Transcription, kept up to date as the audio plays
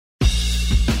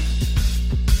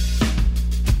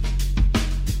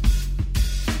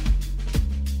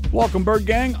Welcome, Bird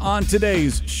Gang. On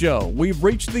today's show, we've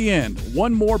reached the end.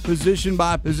 One more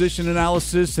position-by-position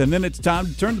analysis, and then it's time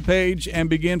to turn the page and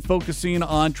begin focusing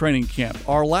on training camp.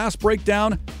 Our last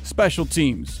breakdown, special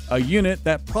teams, a unit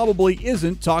that probably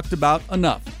isn't talked about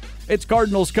enough. It's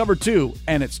Cardinals Cover 2,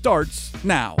 and it starts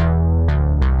now.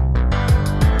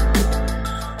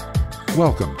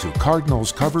 Welcome to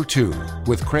Cardinals Cover 2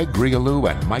 with Craig Grialou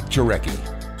and Mike Jurecki.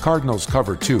 Cardinals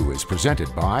Cover 2 is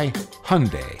presented by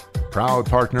Hyundai, proud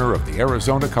partner of the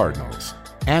Arizona Cardinals,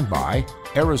 and by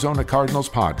Arizona Cardinals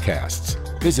Podcasts.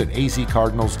 Visit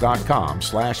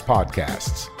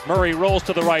azcardinals.com/podcasts. Murray rolls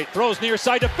to the right, throws near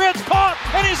side to Fitz, caught,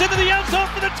 and he's into the end zone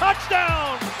for the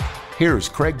touchdown. Here's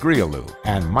Craig Grialou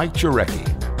and Mike Jurecki.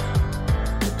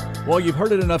 Well, you've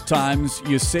heard it enough times.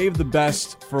 You save the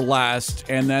best for last,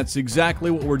 and that's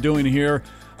exactly what we're doing here.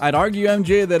 I'd argue,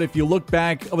 MJ, that if you look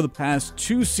back over the past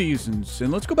 2 seasons,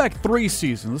 and let's go back 3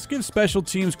 seasons, let's give special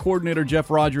teams coordinator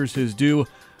Jeff Rodgers his due.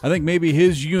 I think maybe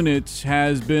his unit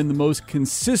has been the most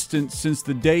consistent since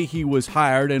the day he was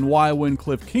hired, and why when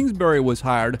Cliff Kingsbury was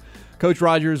hired, Coach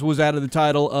Rodgers was added the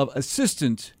title of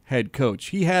assistant head coach.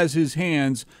 He has his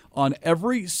hands on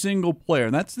every single player,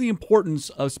 and that's the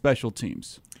importance of special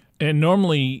teams. And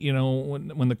normally,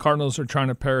 when the Cardinals are trying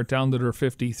to pare it down to their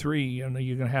 53, you're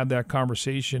going to have that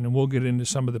conversation, and we'll get into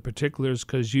some of the particulars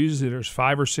because usually there's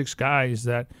 5 or 6 guys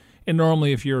that, and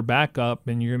normally if you're a backup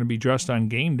and you're going to be dressed on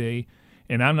game day,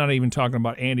 and I'm not even talking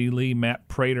about Andy Lee, Matt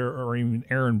Prater, or even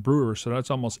Aaron Brewer, so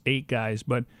that's almost 8 guys.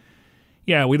 But,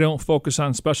 yeah, we don't focus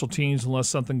on special teams unless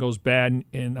something goes bad,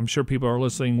 and I'm sure people are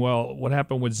listening, well, what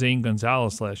happened with Zane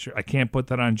Gonzalez last year? I can't put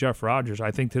that on Jeff Rodgers. I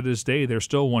think to this day they're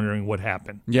still wondering what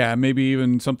happened. Yeah, maybe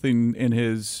even something in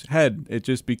his head. It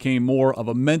just became more of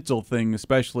a mental thing,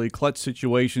 especially clutch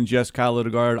situations. Yes, Kyle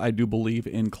Odegaard, I do believe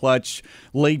in clutch.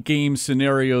 Late game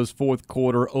scenarios, fourth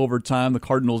quarter, overtime. The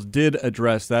Cardinals did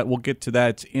address that. We'll get to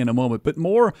that in a moment. But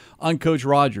more on Coach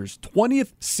Rodgers.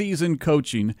 20th season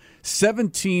coaching,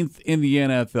 17th in the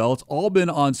NFL. It's all been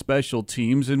on special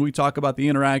teams, and we talk about the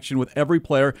interaction with every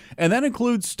player, and that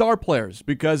includes star players,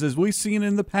 because as we've seen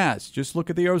in the past, just look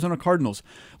at the Arizona Cardinals.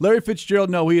 Larry Fitzgerald,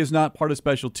 no, he is not part of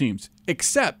special teams,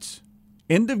 except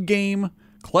end-of-game,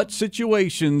 clutch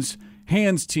situations,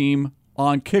 hands team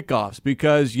on kickoffs,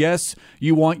 because, yes,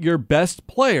 you want your best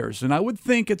players, and I would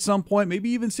think at some point, maybe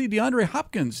even see DeAndre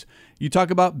Hopkins. You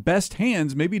talk about best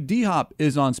hands, maybe D-Hop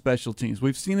is on special teams.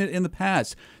 We've seen it in the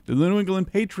past. The New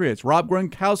England Patriots, Rob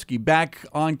Gronkowski back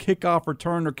on kickoff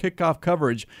return or kickoff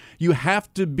coverage. You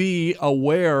have to be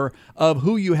aware of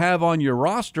who you have on your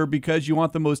roster because you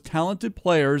want the most talented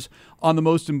players on the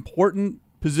most important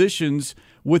positions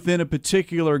within a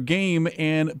particular game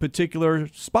and a particular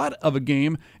spot of a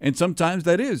game, and sometimes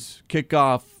that is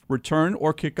kickoff return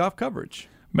or kickoff coverage.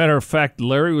 Matter of fact,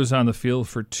 Larry was on the field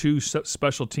for 2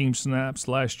 special team snaps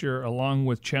last year, along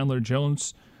with Chandler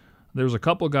Jones. There was a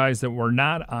couple of guys that were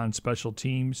not on special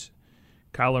teams: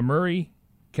 Kyler Murray,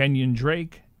 Kenyon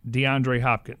Drake, DeAndre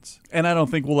Hopkins. And I don't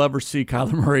think we'll ever see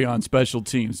Kyler Murray on special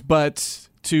teams. But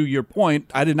to your point,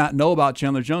 I did not know about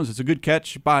Chandler Jones. It's a good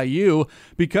catch by you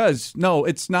because, no,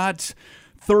 it's not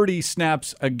 30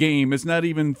 snaps a game. It's not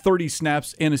even 30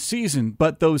 snaps in a season.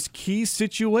 But those key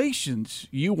situations,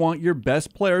 you want your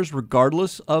best players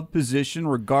regardless of position,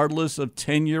 regardless of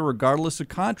tenure, regardless of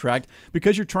contract,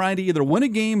 because you're trying to either win a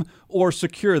game or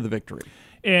secure the victory.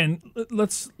 And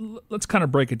let's kind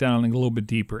of break it down a little bit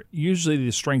deeper. Usually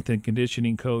the strength and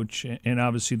conditioning coach and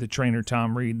obviously the trainer,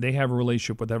 Tom Reed, they have a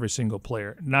relationship with every single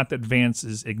player. Not that Vance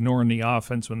is ignoring the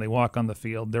offense when they walk on the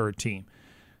field. They're a team.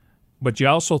 But you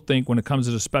also think when it comes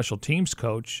to the special teams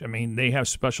coach, I mean, they have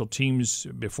special teams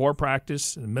before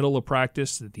practice, in the middle of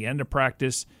practice, at the end of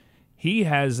practice. He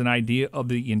has an idea of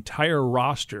the entire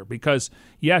roster because,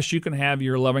 yes, you can have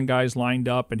your 11 guys lined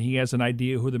up, and he has an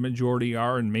idea who the majority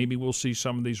are, and maybe we'll see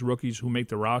some of these rookies who make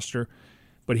the roster.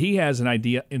 But he has an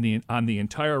idea on the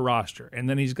entire roster, and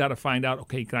then he's got to find out,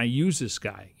 okay, can I use this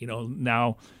guy?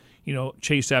 Now,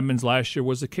 Chase Edmonds last year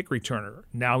was a kick returner.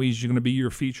 Now he's going to be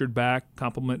your featured back,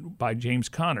 complement by James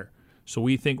Conner. So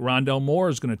we think Rondell Moore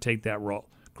is going to take that role.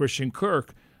 Christian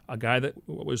Kirk, a guy that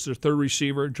was their third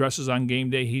receiver, dresses on game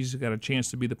day. He's got a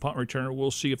chance to be the punt returner. We'll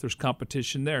see if there's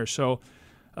competition there. So,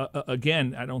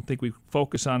 again, I don't think we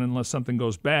focus on it unless something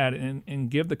goes bad. And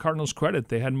give the Cardinals credit.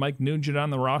 They had Mike Nugent on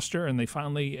the roster, and they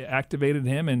finally activated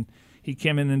him, and he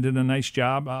came in and did a nice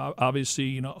job.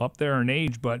 Obviously, up there in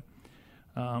age, but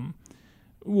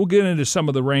we'll get into some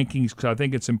of the rankings because I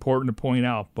think it's important to point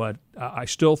out. But I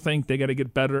still think they got to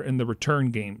get better in the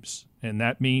return games. And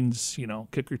that means,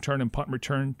 kick return and punt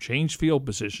return, change field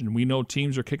position. We know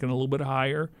teams are kicking a little bit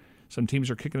higher. Some teams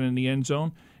are kicking in the end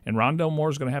zone. And Rondale Moore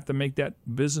is going to have to make that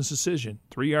business decision.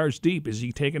 3 yards deep, is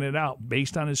he taking it out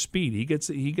based on his speed? He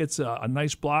gets a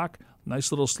nice block,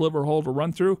 nice little sliver hole to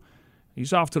run through.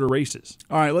 He's off to the races.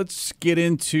 All right, let's get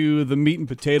into the meat and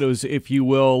potatoes, if you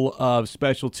will, of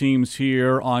special teams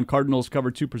here on Cardinals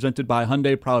Cover 2, presented by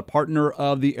Hyundai, proud partner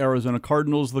of the Arizona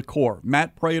Cardinals. The core: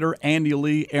 Matt Prater, Andy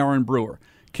Lee, Aaron Brewer.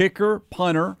 Kicker,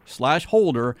 punter /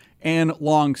 holder, and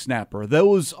long snapper.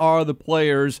 Those are the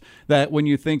players that, when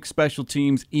you think special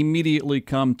teams, immediately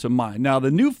come to mind. Now,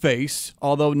 the new face,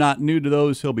 although not new to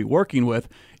those he'll be working with,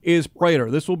 is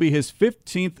Prater. This will be his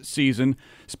 15th season.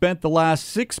 Spent the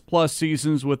last 6+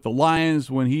 seasons with the Lions.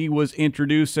 When he was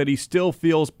introduced, said he still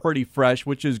feels pretty fresh,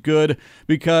 which is good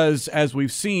because, as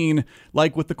we've seen,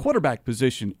 like with the quarterback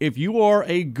position, if you are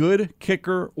a good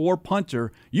kicker or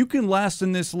punter, you can last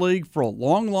in this league for a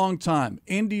long, long time,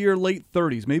 into your late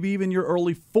 30s, maybe even your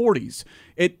early 40s.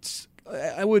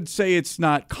 I would say it's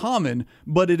not common,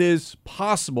 but it is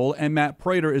possible, and Matt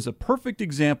Prater is a perfect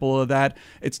example of that.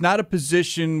 It's not a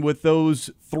position with those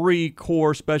 3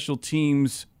 core special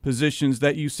teams positions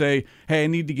that you say, hey, I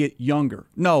need to get younger.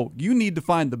 No, you need to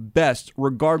find the best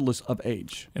regardless of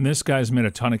age. And this guy's made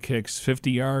a ton of kicks,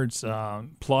 50 yards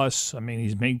plus. I mean,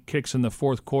 he's made kicks in the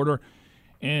fourth quarter.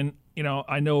 And,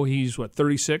 I know he's,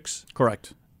 36?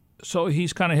 Correct. So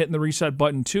he's kind of hitting the reset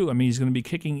button, too. I mean, he's going to be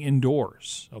kicking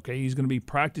indoors, okay? He's going to be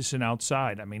practicing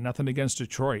outside. I mean, nothing against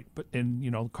Detroit. And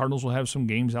the Cardinals will have some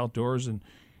games outdoors. And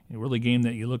a really game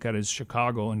that you look at is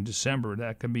Chicago in December.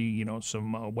 That could be,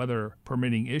 some weather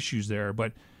permitting issues there.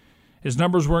 But his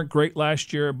numbers weren't great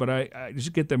last year, but I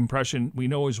just get the impression, we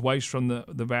know his wife's from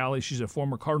the Valley. She's a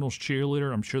former Cardinals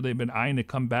cheerleader. I'm sure they've been eyeing to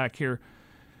come back here.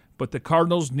 But the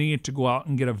Cardinals needed to go out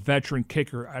and get a veteran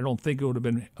kicker. I don't think it would have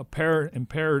been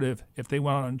imperative if they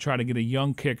went out and try to get a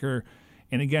young kicker.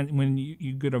 And again, when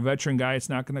you get a veteran guy,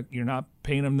 you're not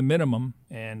paying him the minimum,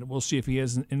 and we'll see if he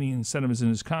has any incentives in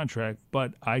his contract.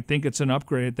 But I think it's an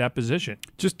upgrade at that position.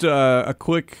 Just a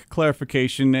quick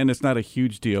clarification, and it's not a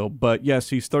huge deal, but yes,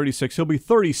 he's 36. He'll be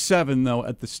 37, though,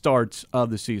 at the start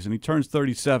of the season. He turns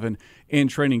 37 in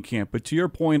training camp. But to your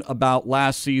point about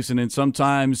last season, and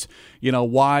sometimes,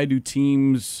 why do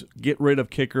teams get rid of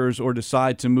kickers or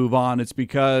decide to move on? It's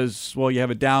because, you have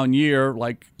a down year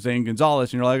like Zane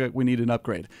Gonzalez, and you're like, we need an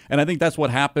upgrade. And I think that's what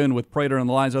happened with Prater and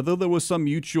the Lions, although there was some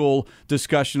mutual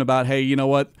discussion about, hey, you know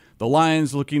what? The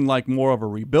Lions looking like more of a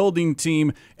rebuilding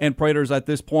team, and Prater's at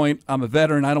this point, I'm a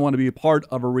veteran, I don't want to be a part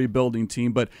of a rebuilding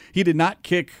team. But he did not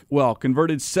kick well,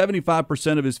 converted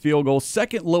 75% of his field goals,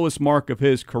 second lowest mark of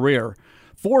his career.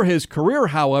 For his career,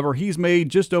 however, he's made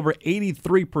just over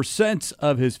 83%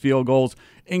 of his field goals,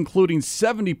 including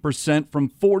 70% from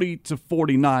 40 to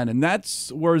 49. And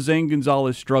that's where Zane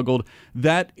Gonzalez struggled.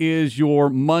 That is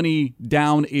your money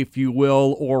down, if you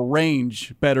will, or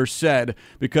range, better said,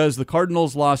 because the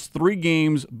Cardinals lost 3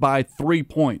 games by 3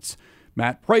 points.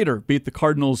 Matt Prater beat the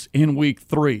Cardinals in Week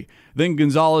 3. Then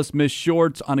Gonzalez missed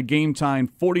short on a game-tying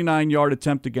 49-yard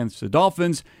attempt against the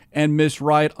Dolphins and missed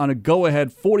right on a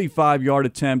go-ahead 45-yard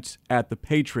attempt at the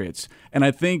Patriots. And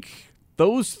I think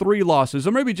those 3 losses,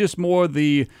 or maybe just more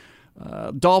the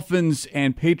Dolphins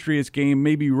and Patriots game,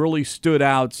 maybe really stood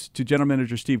out to General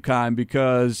Manager Steve Keim,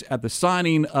 because at the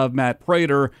signing of Matt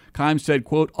Prater, Keim said,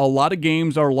 quote, a lot of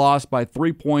games are lost by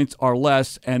 3 points or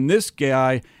less, and this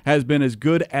guy has been as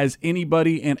good as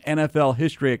anybody in NFL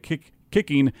history at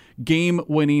kicking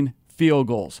game-winning field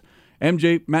goals.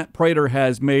 Matt Prater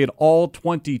has made all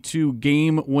 22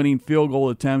 game-winning field goal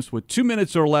attempts with 2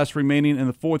 minutes or less remaining in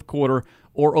the fourth quarter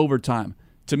or overtime.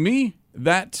 To me,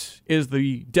 that is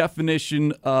the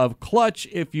definition of clutch,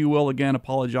 if you will. Again,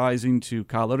 apologizing to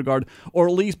Kyle Ledergard, or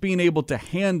at least being able to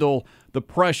handle the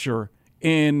pressure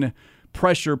in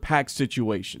pressure-packed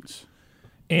situations.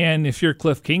 And if you're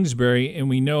Cliff Kingsbury, and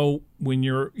we know when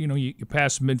you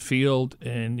pass midfield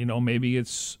and, maybe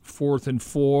it's 4th and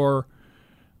 4,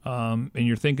 and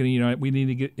you're thinking, we need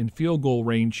to get in field goal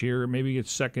range here. Maybe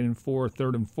it's 2nd and 4,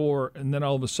 3rd and 4, and then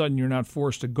all of a sudden you're not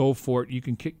forced to go for it. You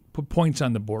can put points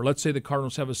on the board. Let's say the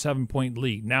Cardinals have a 7-point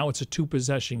lead. Now it's a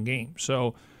 2-possession game.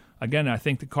 So, again, I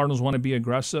think the Cardinals want to be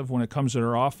aggressive when it comes to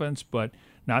their offense, but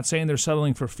not saying they're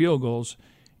settling for field goals.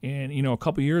 And, a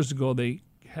couple years ago they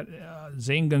had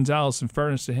Zane Gonzalez, in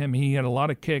fairness to him, he had a lot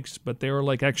of kicks, but they were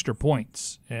like extra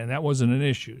points, and that wasn't an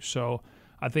issue. So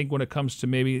I think when it comes to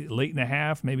maybe late in the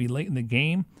half, maybe late in the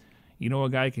game, a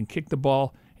guy can kick the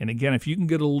ball. And again, if you can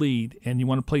get a lead and you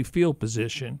want to play field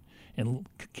position and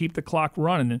keep the clock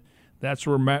running, that's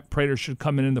where Matt Prater should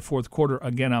come in the fourth quarter.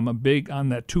 Again, I'm a big on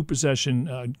that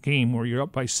 2-possession game where you're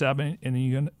up by 7 and then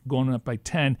you're going up by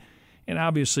 10. And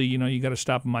obviously, you got to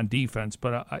stop him on defense.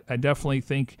 But I definitely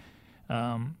think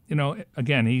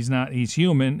Again, he's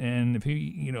human, and if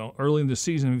he, early in the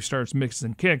season, if he starts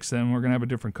mixing kicks, then we're going to have a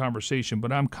different conversation.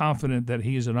 But I'm confident that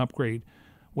he is an upgrade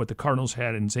what the Cardinals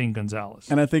had in Zane Gonzalez.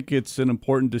 And I think it's an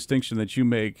important distinction that you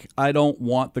make. I don't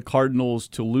want the Cardinals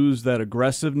to lose that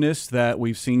aggressiveness that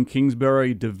we've seen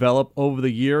Kingsbury develop over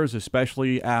the years,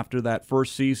 especially after that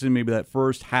first season, maybe that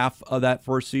first half of that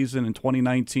first season in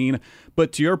 2019.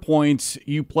 But to your point,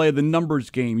 you play the numbers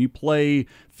game. You play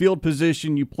field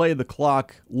position. You play the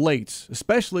clock late,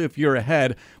 especially if you're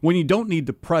ahead, when you don't need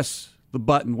to press the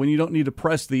button, when you don't need to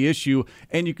press the issue,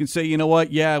 and you can say, you know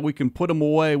what, yeah, we can put them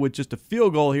away with just a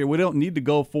field goal here. We don't need to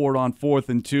go for it on 4th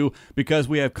and 2 because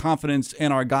we have confidence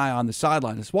in our guy on the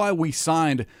sideline. That's why we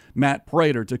signed Matt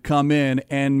Prater to come in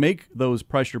and make those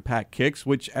pressure-packed kicks,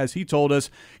 which, as he told us,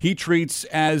 he treats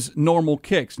as normal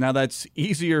kicks. Now, that's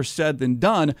easier said than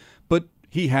done, but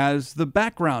he has the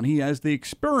background. He has the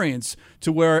experience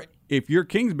to where if you're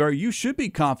Kingsbury, you should be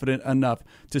confident enough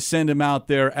to send him out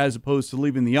there as opposed to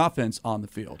leaving the offense on the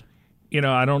field.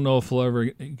 I don't know if we'll ever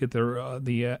get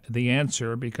the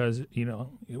answer because,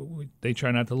 they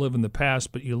try not to live in the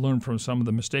past, but you learn from some of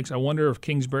the mistakes. I wonder if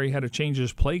Kingsbury had to change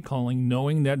his play calling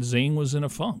knowing that Zane was in a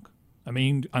funk. I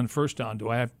mean, on first down, do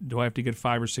I have to get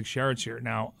 5 or 6 yards here?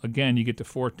 Now, again, you get to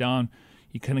 4th down.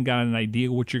 You kind of got an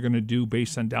idea what you're going to do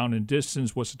based on down and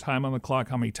distance. What's the time on the clock?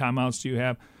 How many timeouts do you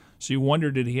have? So you wonder,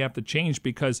 did he have to change?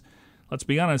 Because, let's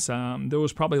be honest, there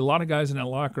was probably a lot of guys in that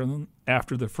locker room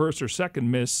after the first or second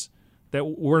miss that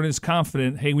weren't as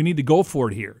confident, hey, we need to go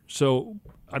for it here. So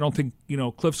I don't think,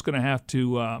 Cliff's going to have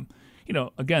to,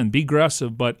 again, be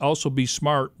aggressive, but also be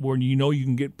smart when you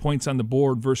can get points on the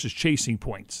board versus chasing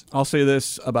points. I'll say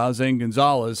this about Zane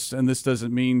Gonzalez, and this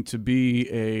doesn't mean to be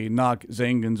a knock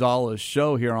Zane Gonzalez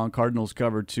show here on Cardinals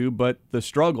Cover 2, but the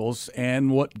struggles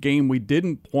and what game we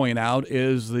didn't point out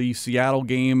is the Seattle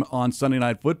game on Sunday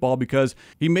Night Football because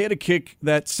he made a kick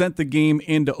that sent the game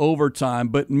into overtime,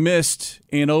 but missed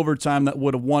in overtime that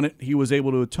would have won it. He was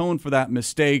able to atone for that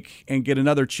mistake and get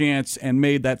another chance and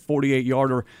made that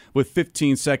 48-yarder with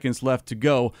 15 seconds left to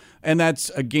go. And that's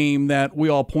a game that we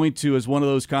all point to as one of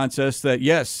those contests that,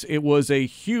 yes, it was a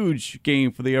huge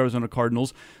game for the Arizona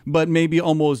Cardinals, but maybe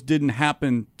almost didn't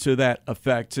happen to that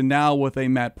effect. And now with a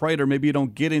Matt Prater, maybe you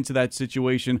don't get into that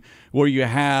situation where you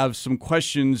have some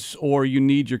questions or you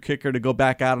need your kicker to go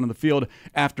back out on the field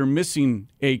after missing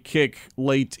a kick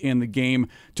late in the game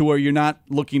to where you're not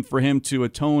looking for him to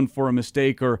atone for a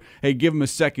mistake or, hey, give him a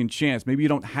second chance. Maybe you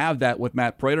don't have that with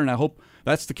Matt Prater, and I hope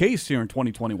that's the case here in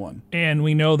 2021. And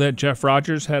we know that Jeff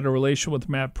Rogers had a relation with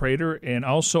Matt Prater and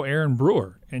also Aaron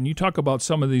Brewer. And you talk about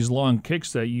some of these long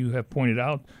kicks that you have pointed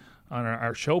out on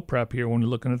our show prep here when we're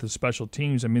looking at the special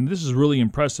teams. I mean, this is really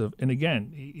impressive. And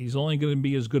again, he's only going to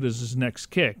be as good as his next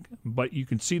kick, but you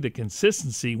can see the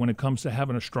consistency when it comes to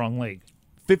having a strong leg.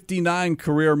 59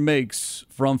 career makes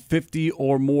from 50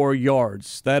 or more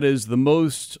yards. That is the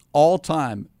most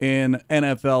all-time in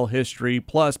NFL history.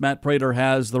 Plus, Matt Prater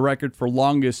has the record for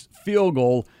longest field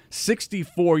goal,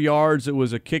 64 yards. It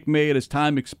was a kick made as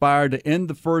time expired to end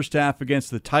the first half against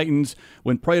the Titans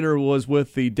when Prater was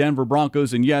with the Denver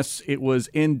Broncos. And yes, it was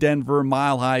in Denver,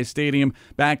 Mile High Stadium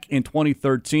back in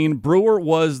 2013. Brewer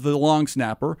was the long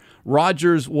snapper.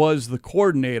 Rogers was the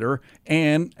coordinator.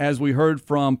 And as we heard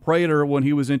from Prater when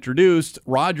he was introduced,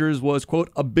 Rogers was, quote,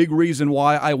 a big reason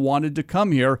why I wanted to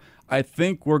come here. I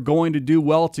think we're going to do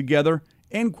well together,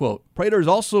 end quote. Prater's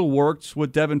also worked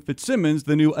with Devin Fitzsimmons,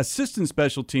 the new assistant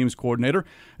special teams coordinator.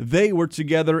 They were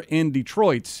together in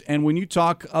Detroit. And when you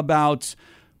talk about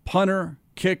punter,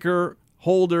 kicker,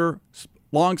 holder,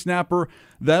 long snapper,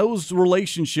 those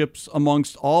relationships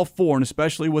amongst all four, and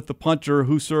especially with the punter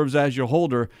who serves as your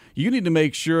holder, you need to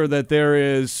make sure that there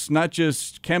is not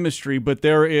just chemistry, but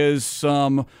there is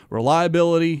some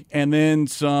reliability and then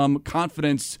some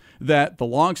confidence that the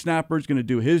long snapper is going to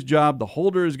do his job, the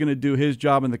holder is going to do his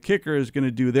job, and the kicker is going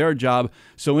to do their job.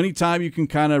 So anytime you can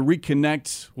kind of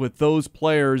reconnect with those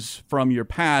players from your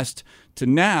past to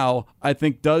now, I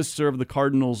think does serve the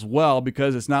Cardinals well,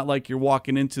 because it's not like you're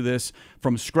walking into this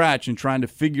from scratch and trying to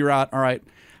figure out, all right,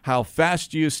 how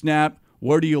fast do you snap?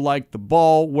 Where do you like the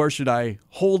ball? Where should I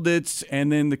hold it?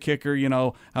 And then the kicker,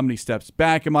 how many steps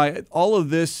back am I? All of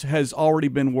this has already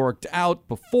been worked out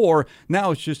before.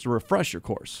 Now it's just a refresher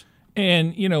course.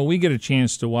 And, we get a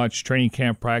chance to watch training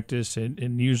camp practice,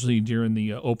 and usually during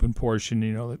the open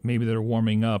portion, maybe they're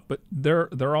warming up, but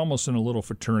they're almost in a little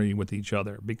fraternity with each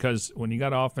other, because when you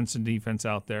got offense and defense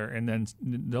out there, and then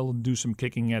they'll do some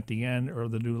kicking at the end, or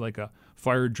they'll do like a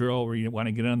fire drill where you want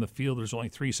to get on the field, there's only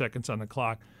 3 seconds on the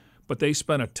clock, but they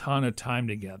spend a ton of time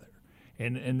together.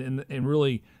 And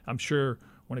really, I'm sure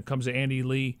when it comes to Andy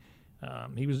Lee,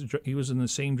 He was in the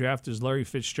same draft as Larry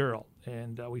Fitzgerald,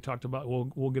 and we talked about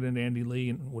we'll get into Andy Lee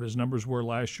and what his numbers were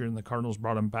last year, and the Cardinals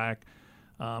brought him back.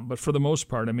 But for the most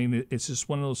part, I mean, it's just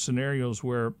one of those scenarios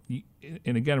where,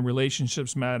 and again,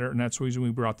 relationships matter, and that's the reason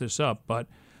we brought this up. But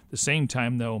at the same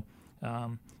time, though,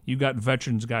 you got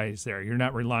veterans guys there. You're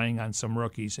not relying on some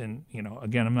rookies. And,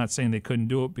 again, I'm not saying they couldn't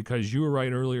do it, because you were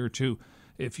right earlier, too.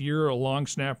 If you're a long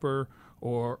snapper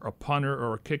or a punter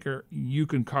or a kicker, you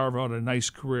can carve out a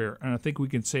nice career. And I think we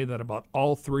can say that about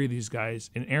all three of these guys.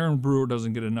 And Aaron Brewer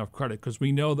doesn't get enough credit, because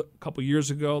we know that a couple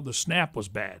years ago the snap was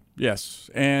bad.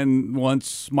 Yes, and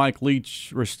once Mike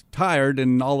Leach retired,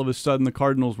 and all of a sudden the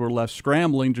Cardinals were left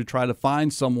scrambling to try to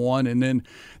find someone, and then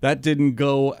that didn't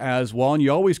go as well. And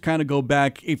you always kind of go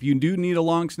back, if you do need a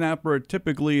long snapper, it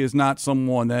typically is not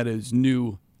someone that is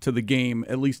new to the game,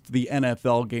 at least the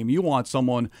NFL game. You want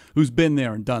someone who's been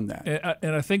there and done that.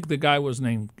 And I think the guy was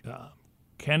named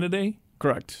Kennedy.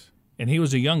 Correct. And he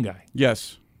was a young guy.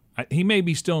 Yes. He may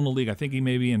be still in the league. I think he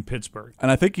may be in Pittsburgh.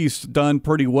 And I think he's done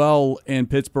pretty well in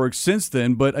Pittsburgh since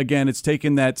then. But again, it's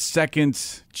taken that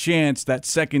second chance, that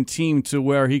second team, to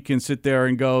where he can sit there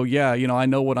and go, yeah, I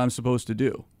know what I'm supposed to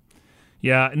do.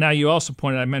 Yeah. Now, you also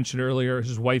I mentioned earlier,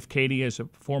 his wife, Katie, is a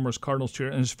former Cardinals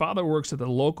cheerleader, and his father works at the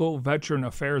local Veteran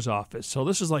Affairs office. So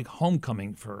this is like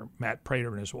homecoming for Matt Prater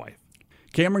and his wife.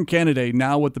 Cameron Kennedy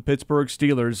now with the Pittsburgh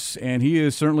Steelers, and he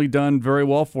has certainly done very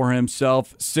well for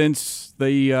himself since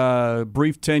the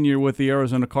brief tenure with the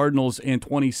Arizona Cardinals in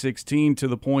 2016, to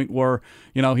the point where,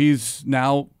 he's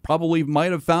now probably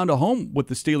might have found a home with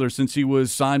the Steelers since he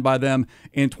was signed by them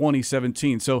in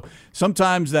 2017. So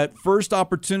sometimes that first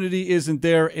opportunity isn't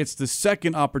there. It's the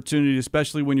second opportunity,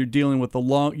 especially when you're dealing with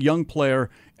a young player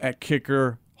at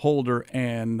kicker, holder,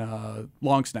 and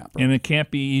long snapper. And it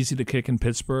can't be easy to kick in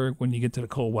Pittsburgh when you get to the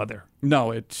cold weather. No,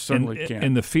 it certainly can't.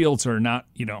 And the fields are not,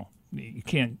 you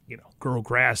can't, grow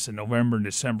grass in November and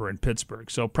December in Pittsburgh.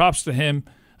 So props to him.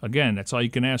 Again, that's all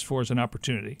you can ask for is an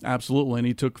opportunity. Absolutely, and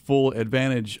he took full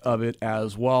advantage of it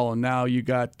as well. And now you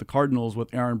got the Cardinals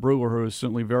with Aaron Brewer, who is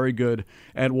certainly very good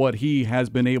at what he has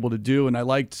been able to do. And I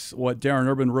liked what Darren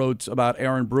Urban wrote about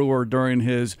Aaron Brewer during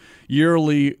his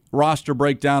yearly roster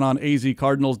breakdown on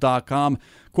azcardinals.com.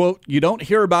 Quote, "You don't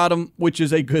hear about him, which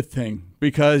is a good thing,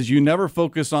 because you never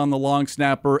focus on the long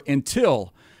snapper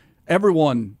until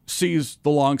everyone sees the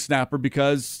long snapper,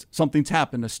 because something's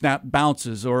happened. A snap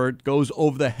bounces, or it goes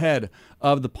over the head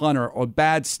of the punter, or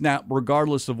bad snap,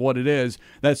 regardless of what it is.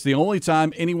 That's the only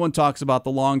time anyone talks about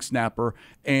the long snapper,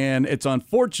 and it's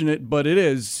unfortunate, but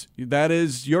that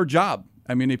is your job.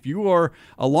 I mean, if you are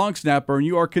a long snapper and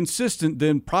you are consistent,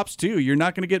 then props to you. You're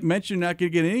not going to get mentioned, not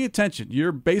going to get any attention.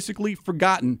 You're basically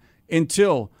forgotten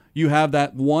until you have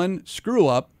that one screw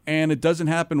up, and it doesn't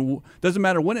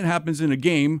matter when it happens in a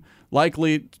game.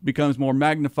 Likely it becomes more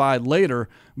magnified later,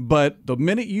 but the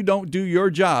minute you don't do your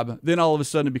job, then all of a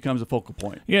sudden it becomes a focal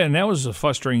point." Yeah, and that was a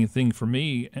frustrating thing for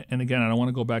me. And again, I don't want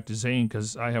to go back to Zane,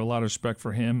 because I have a lot of respect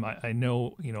for him. I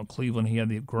know, Cleveland, he had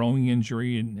the growing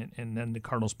injury, and then the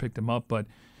Cardinals picked him up. But,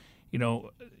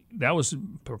 that was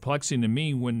perplexing to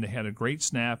me when they had a great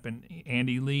snap and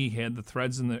Andy Lee had the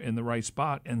threads in the right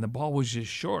spot, and the ball was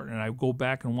just short. And I go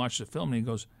back and watch the film, and he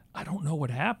goes, "I don't know what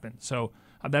happened." So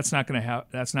that's not going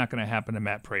to happen to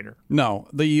Matt Prater. No.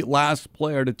 The last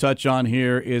player to touch on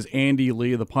here is Andy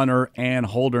Lee, the punter and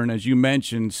holder, and as you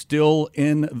mentioned, still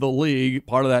in the league,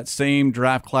 part of that same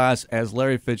draft class as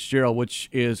Larry Fitzgerald, which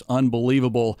is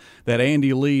unbelievable that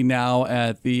Andy Lee, now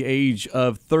at the age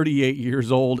of 38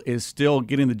 years old, is still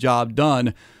getting the job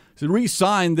done. To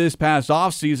re-sign this past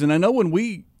offseason, I know when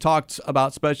we talked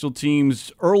about special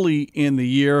teams early in the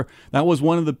year, that was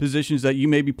one of the positions that you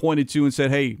maybe pointed to and said,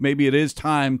 hey, maybe it is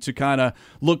time to kind of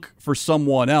look for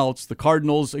someone else. The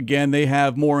Cardinals, again, they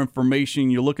have more information.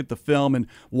 You look at the film, and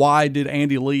why did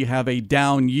Andy Lee have a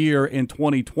down year in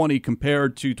 2020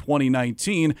 compared to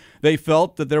 2019? They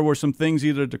felt that there were some things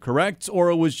either to correct,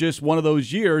 or it was just one of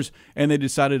those years, and they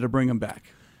decided to bring him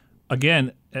back.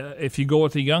 Again, if you go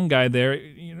with a young guy there,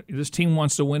 this team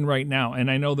wants to win right now.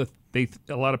 And I know that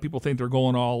a lot of people think they're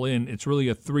going all in. It's really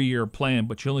a 3-year plan,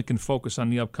 but you only can focus on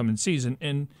the upcoming season.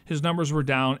 And his numbers were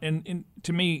down. And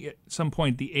to me, at some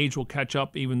point, the age will catch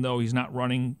up, even though he's not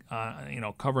running,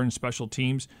 covering special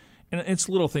teams. And it's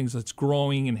little things that's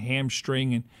growing and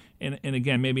hamstring. And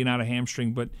again, maybe not a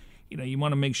hamstring, but you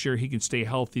want to make sure he can stay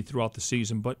healthy throughout the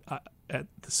season. But at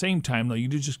the same time, though, you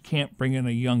just can't bring in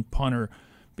a young punter,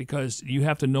 because you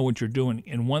have to know what you're doing.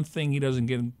 And one thing he doesn't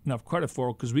get enough credit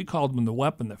for, because we called him the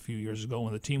weapon a few years ago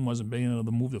when the team wasn't being able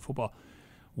to move the football,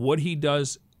 what he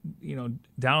does,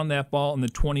 down that ball in the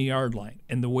 20-yard line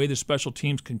and the way the special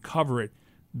teams can cover it,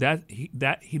 that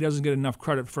he doesn't get enough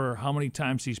credit for how many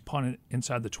times he's punted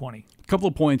inside the 20. A couple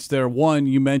of points there. One,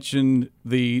 you mentioned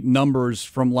the numbers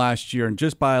from last year, and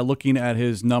just by looking at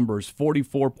his numbers,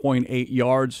 44.8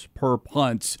 yards per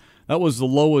punt. That was the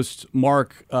lowest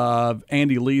mark of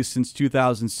Andy Lee since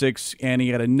 2006, and he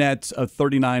had a net of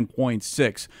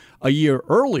 39.6. A year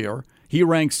earlier, he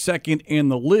ranked second in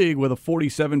the league with a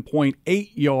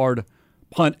 47.8-yard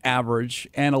punt average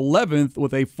and 11th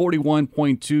with a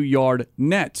 41.2-yard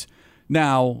net.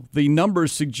 Now, the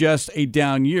numbers suggest a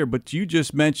down year, but you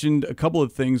just mentioned a couple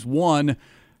of things. One,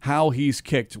 how he's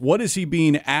kicked. What is he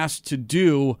being asked to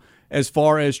do as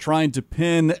far as trying to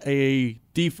pin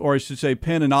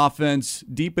pin an offense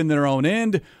deep in their own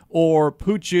end, or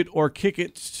pooch it or kick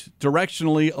it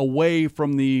directionally away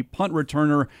from the punt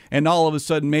returner, and all of a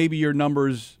sudden maybe your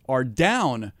numbers are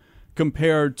down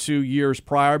compared to years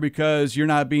prior because you're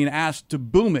not being asked to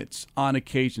boom it on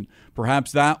occasion.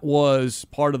 Perhaps that was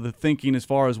part of the thinking as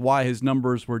far as why his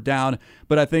numbers were down.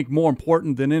 But I think more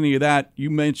important than any of that, you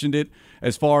mentioned it,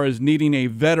 as far as needing a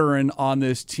veteran on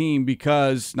this team,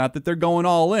 because not that they're going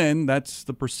all in, that's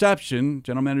the perception.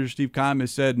 General Manager Steve Keim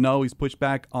has said no, he's pushed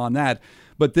back on that.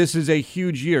 But this is a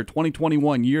huge year,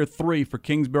 2021, year 3 for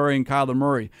Kingsbury and Kyler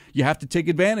Murray. You have to take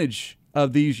advantage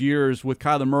of these years with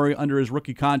Kyler Murray under his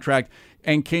rookie contract,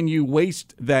 and can you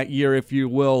waste that year, if you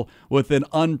will, with an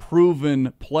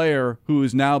unproven player who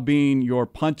is now being your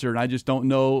punter? And I just don't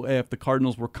know if the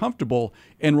Cardinals were comfortable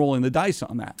in rolling the dice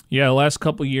on that. Yeah, the last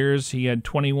couple of years he had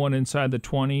 21 inside the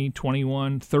 20,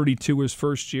 21, 32 his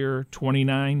first year,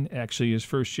 29 actually his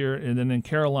first year, and then in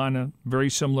Carolina, very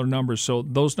similar numbers. So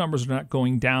those numbers are not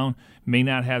going down, may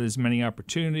not have as many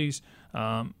opportunities.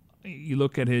 You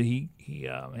look at it, he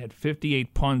had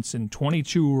 58 punts and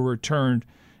 22 were returned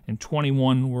and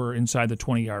 21 were inside the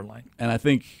 20-yard line. And I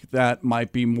think that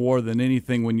might be more than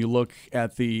anything when you look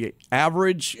at the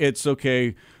average. It's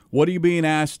okay, what are you being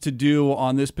asked to do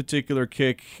on this particular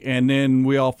kick? And then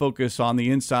we all focus on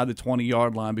the inside the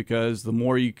 20-yard line, because the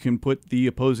more you can put the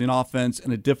opposing offense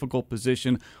in a difficult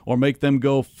position or make them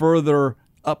go further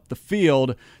up the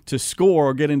field to score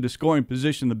or get into scoring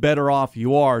position, the better off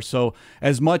you are. So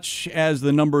as much as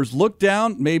the numbers look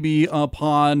down, maybe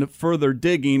upon further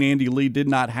digging, Andy Lee did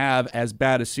not have as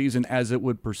bad a season as it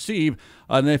would perceive.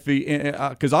 And if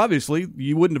because obviously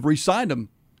you wouldn't have re-signed him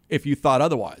if you thought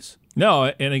otherwise.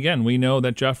 No, and again, we know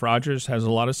that Jeff Rodgers has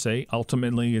a lot to say.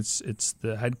 Ultimately, it's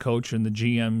the head coach and the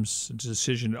GM's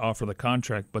decision to offer the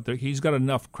contract, but he's got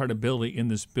enough credibility in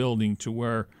this building to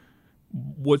where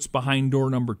what's behind door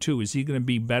number 2? Is he going to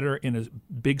be better in a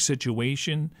big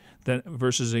situation than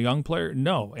versus a young player?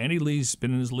 No. Andy Lee's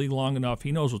been in his league long enough.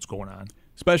 He knows what's going on.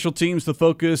 Special teams, the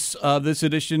focus of this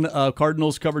edition of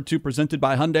Cardinals Cover 2, presented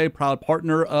by Hyundai, proud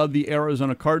partner of the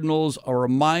Arizona Cardinals. A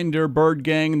reminder, Bird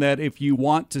Gang, that if you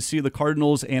want to see the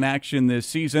Cardinals in action this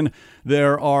season,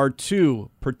 there are 2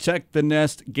 Protect the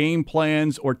Nest game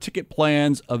plans or ticket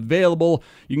plans available.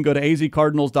 You can go to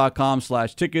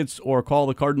azcardinals.com/tickets or call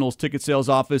the Cardinals ticket sales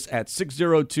office at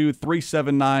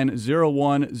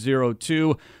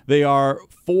 602-379-0102. They are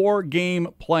 4-game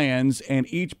plans,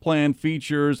 and each plan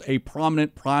features a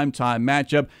prominent primetime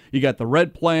matchup. You got the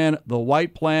red plan, the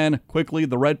white plan, quickly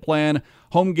the red plan.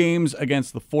 Home games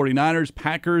against the 49ers,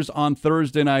 Packers on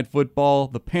Thursday Night Football,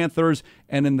 the Panthers,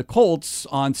 and then the Colts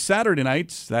on Saturday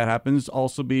nights. That happens to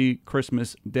also be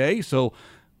Christmas Day, so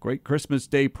great Christmas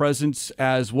Day presents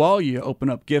as well. You open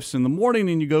up gifts in the morning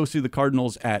and you go see the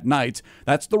Cardinals at night.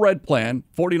 That's the red plan,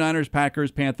 49ers,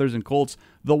 Packers, Panthers, and Colts.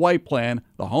 The white plan,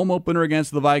 the home opener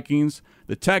against the Vikings,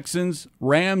 the Texans,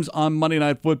 Rams on Monday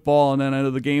Night Football, and then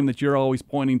another game that you're always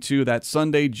pointing to, that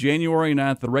Sunday, January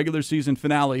 9th, the regular season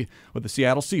finale with the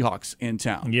Seattle Seahawks in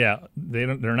town. Yeah,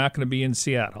 they're not going to be in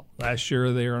Seattle. Last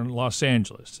year they were in Los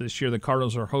Angeles. This year the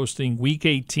Cardinals are hosting Week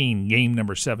 18, game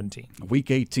number 17.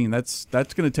 Week 18, that's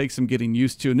going to take some getting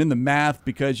used to. And in the math,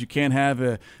 because you can't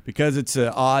have because it's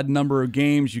an odd number of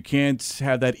games, you can't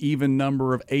have that even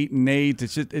number of 8 and 8.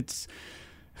 It's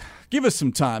give us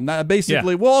some time. Now,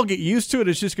 basically, we'll all get used to it.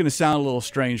 It's just going to sound a little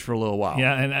strange for a little while.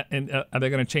 Yeah, and are they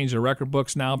going to change the record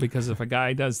books now? Because if a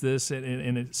guy does this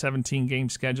in a 17-game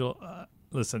schedule,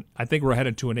 listen, I think we're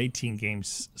headed to an 18-game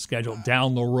schedule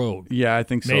down the road. Yeah, I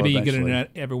think so. Maybe eventually.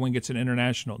 Everyone gets an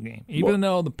international game, even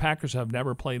though the Packers have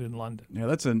never played in London. Yeah,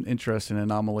 that's an interesting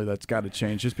anomaly that's got to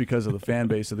change just because of the fan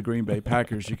base of the Green Bay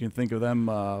Packers. You can think of them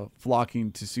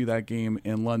flocking to see that game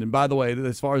in London. By the way,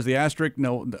 as far as the asterisk,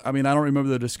 no, I mean, I don't remember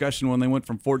the discussion when they went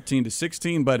from 14 to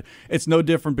 16, but it's no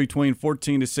different between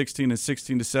 14 to 16 and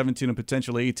 16 to 17 and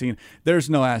potentially 18. There's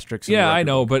no asterisks. Yeah, I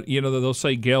know, but they'll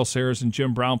say Gale Sayers and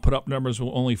Jim Brown put up numbers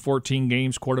only 14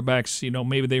 games. Quarterbacks,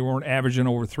 maybe they weren't averaging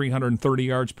over 330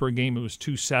 yards per game. It was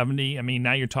 270. I mean,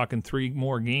 now you're talking 3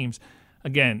 more games.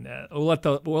 Again, we'll let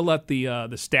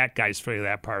the stat guys figure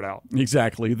that part out.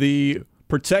 Exactly. The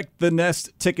Protect the Nest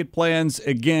ticket plans,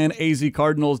 again,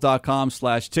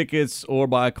 azcardinals.com/tickets, or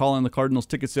by calling the Cardinals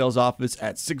ticket sales office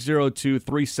at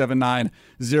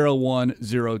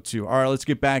 602-379-0102. All right, let's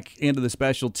get back into the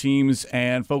special teams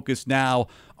and focus now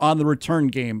on the return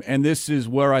game. And this is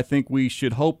where I think we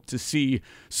should hope to see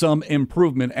some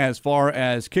improvement as far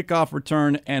as kickoff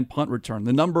return and punt return.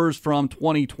 The numbers from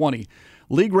 2020.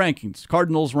 League rankings,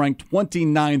 Cardinals ranked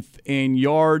 29th in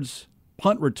yards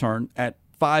punt return at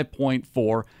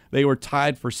 5.4. They were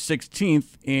tied for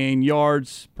 16th in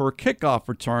yards per kickoff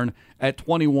return at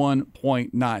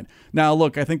 21.9. Now,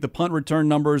 look, I think the punt return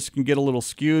numbers can get a little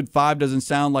skewed. 5 doesn't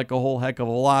sound like a whole heck of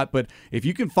a lot, but if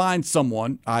you can find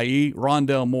someone, i.e.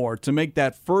 Rondale Moore, to make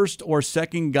that first or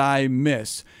second guy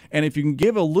miss, and if you can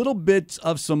give a little bit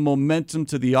of some momentum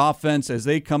to the offense as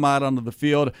they come out onto the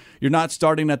field, you're not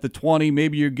starting at the 20,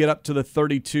 maybe you get up to the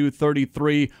 32,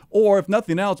 33, or if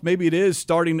nothing else, maybe it is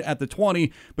starting at the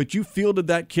 20, but you fielded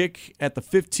that kick at the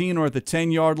 15 or at the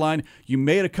 10-yard line, you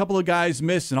made a couple of guys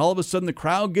miss, and all of a sudden the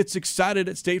crowd gets excited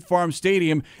at State Farm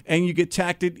Stadium, and you get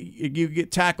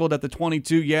tackled at the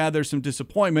 22. Yeah, there's some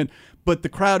disappointment, but the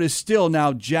crowd is still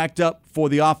now jacked up for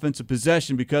the offensive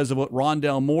possession because of what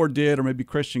Rondale Moore did, or maybe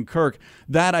Christian Kirk.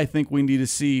 That I think we need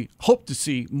to hope to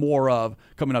see more of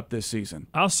coming up this season.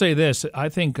 I'll say this. I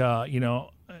think,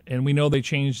 and we know they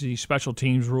changed the special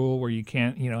teams rule where you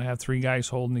can't, have 3 guys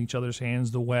holding each other's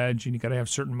hands, the wedge, and you got to have a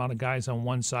certain amount of guys on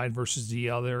one side versus the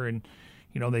other. And,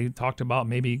 they talked about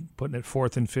maybe putting it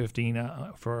 4th and 15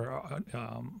 for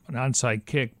an onside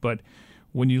kick. But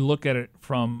when you look at it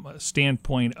from a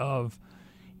standpoint of,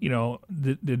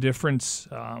 the difference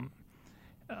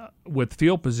with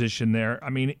field position there, I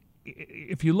mean,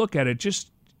 if you look at it,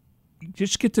 just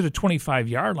get to the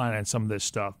 25-yard line on some of this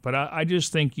stuff. But I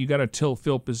just think you got to tilt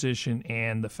field position,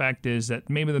 and the fact is that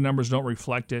maybe the numbers don't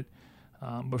reflect it.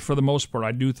 But for the most part,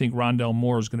 I do think Rondale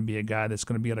Moore is going to be a guy that's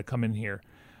going to be able to come in here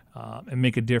and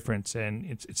make a difference. And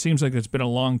it seems like it's been a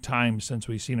long time since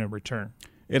we've seen a return.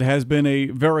 It has been a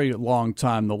very long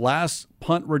time. The last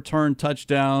punt return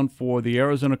touchdown for the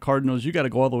Arizona Cardinals, you got to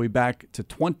go all the way back to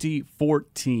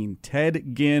 2014.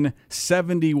 Ted Ginn,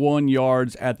 71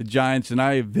 yards at the Giants, and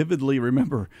I vividly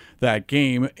remember that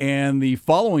game. And the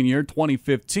following year,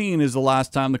 2015, is the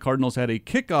last time the Cardinals had a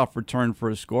kickoff return for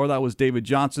a score. That was David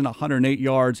Johnson, 108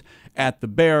 yards at the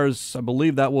Bears. I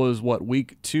believe that was,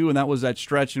 week 2, and that was that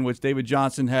stretch in which David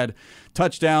Johnson had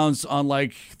touchdowns on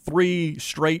like 3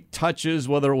 straight touches,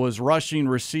 whether it was rushing,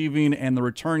 receiving, and the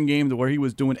return game, to where he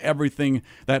was doing everything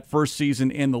that first season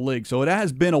in the league. So it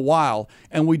has been a while,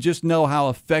 and we just know how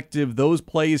effective those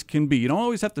plays can be. You don't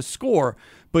always have to score,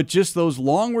 but just those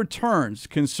long returns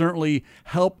can certainly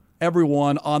help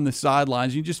everyone on the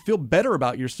sidelines. You just feel better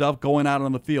about yourself going out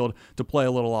on the field to play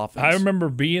a little offense. I remember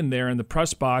being there in the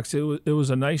press box. It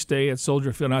was a nice day at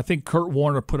Soldier Field, and I think Kurt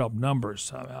Warner put up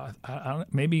numbers.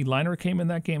 Maybe Liner came in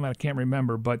that game. I can't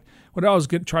remember. But what I was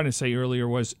trying to say earlier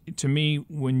was, to me,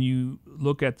 when you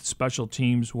look at the special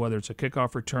teams, whether it's a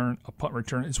kickoff return, a punt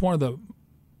return, it's one of the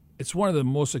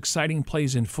most exciting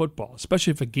plays in football, especially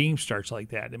if a game starts like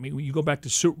that. I mean, when you go back to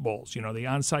Super Bowls, the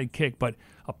onside kick, but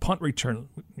a punt return,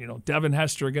 Devin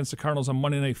Hester against the Cardinals on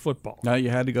Monday Night Football. No,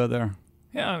 you had to go there.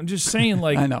 Yeah, I'm just saying,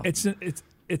 like, I know.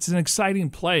 It's an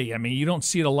exciting play. I mean, you don't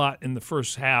see it a lot in the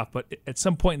first half, but at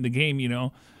some point in the game,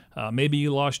 maybe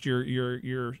you lost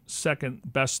your second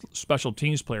best special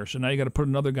teams player, so now you got to put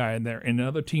another guy in there, and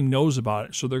another team knows about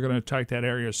it, so they're going to attack that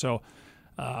area. So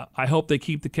I hope they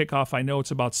keep the kickoff. I know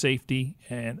it's about safety,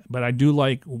 but I do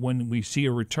like when we see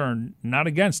a return, not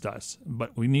against us,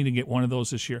 but we need to get one of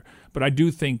those this year. But I do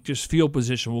think just field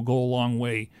position will go a long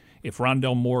way if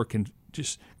Rondale Moore can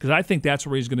just, because I think that's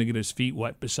where he's going to get his feet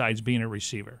wet besides being a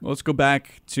receiver. Let's go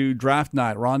back to draft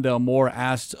night. Rondale Moore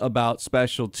asked about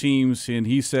special teams, and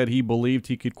he said he believed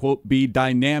he could, quote, be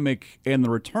dynamic in the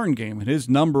return game. And his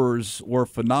numbers were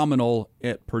phenomenal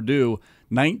at Purdue.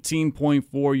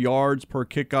 19.4 yards per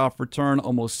kickoff return,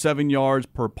 almost 7 yards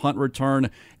per punt return.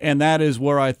 And that is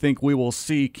where I think we will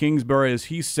see Kingsbury, as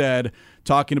he said,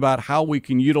 talking about how we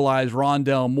can utilize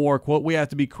Rondale Moore. Quote, we have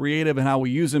to be creative in how we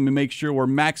use him and make sure we're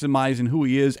maximizing who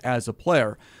he is as a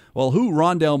player. Well, who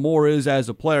Rondale Moore is as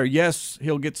a player, yes,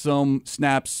 he'll get some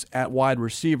snaps at wide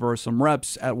receiver, some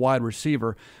reps at wide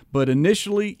receiver. But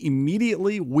initially,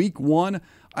 immediately, week 1,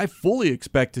 I fully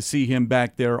expect to see him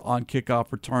back there on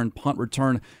kickoff return, punt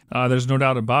return. There's no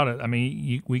doubt about it. I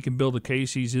mean, we can build a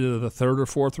case he's either the 3rd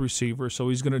or 4th receiver, so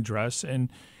he's going to dress.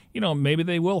 And, maybe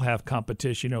they will have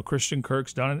competition. Christian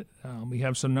Kirk's done it. We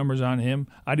have some numbers on him.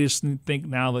 I just think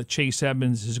now that Chase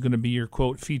Edmonds is going to be your,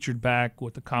 quote, featured back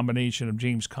with the combination of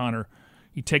James Conner,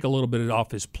 you take a little bit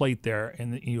off his plate there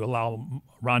and you allow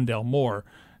Rondale Moore.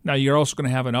 Now, you're also going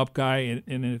to have an up guy,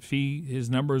 and if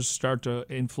his numbers start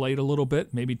to inflate a little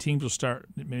bit, maybe teams will start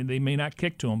 – they may not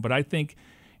kick to him. But I think,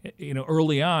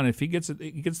 early on, if he gets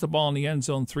the ball in the end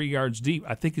zone 3 yards deep,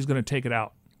 I think he's going to take it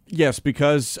out. Yes,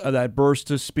 because of that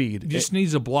burst of speed. He just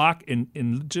needs a block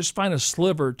and just find a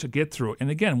sliver to get through it. And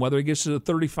again, whether he gets to the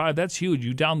 35, that's huge.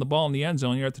 You down the ball in the end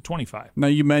zone, you're at the 25. Now,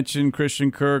 you mentioned Christian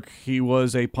Kirk. He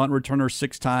was a punt returner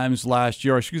 6 times last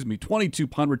year. 22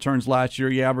 punt returns last year.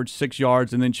 He averaged 6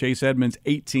 yards. And then Chase Edmonds,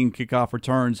 18 kickoff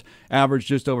returns, averaged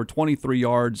just over 23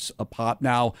 yards a pop.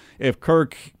 Now, if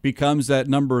Kirk becomes that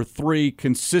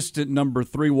consistent number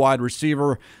 3 wide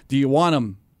receiver, do you want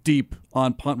him deep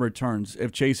on punt returns?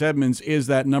 If Chase Edmonds is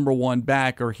that number 1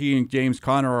 back, or he and James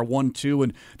Conner are 1-2,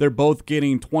 and they're both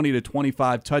getting 20 to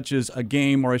 25 touches a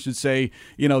game, or I should say,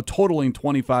 totaling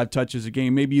 25 touches a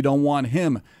game, maybe you don't want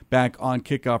him back on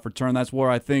kickoff return. That's where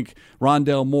I think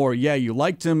Rondale Moore, you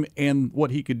liked him and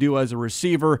what he could do as a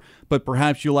receiver, but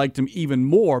perhaps you liked him even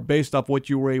more based off what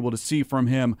you were able to see from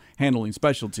him handling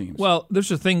special teams. Well,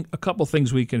 there's a couple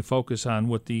things we can focus on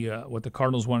what the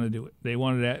Cardinals wanted to do. They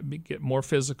wanted to get more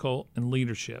physical and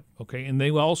leadership, okay? And they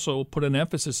also put an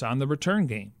emphasis on the return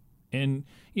game. And,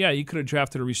 you could have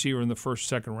drafted a receiver in the first,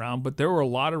 second round, but there were a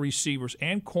lot of receivers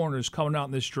and corners coming out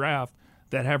in this draft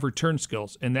that have return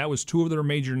skills, and that was 2 of their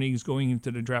major needs going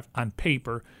into the draft on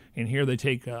paper. And here they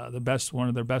take one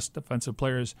of their best defensive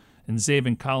players in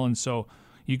Zaven Collins. So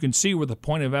you can see where the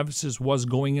point of emphasis was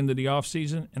going into the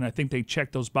offseason, and I think they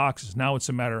checked those boxes. Now it's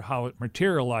a matter of how it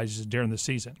materializes during the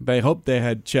season. They hope they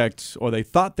had checked, or they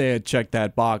thought they had checked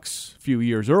that box a few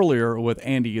years earlier with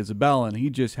Andy Isabella, and he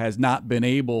just has not been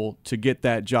able to get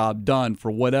that job done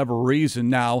for whatever reason.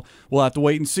 Now we'll have to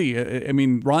wait and see. I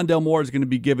mean, Rondale Moore is going to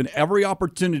be given every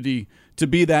opportunity to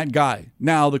be that guy.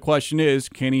 Now the question is,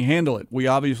 can he handle it? We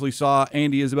obviously saw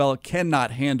Andy Isabella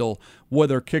cannot handle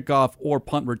whether kickoff or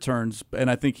punt returns, and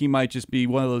I think he might just be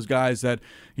one of those guys that,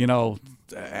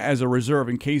 as a reserve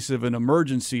in case of an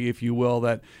emergency, if you will,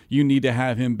 that you need to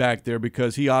have him back there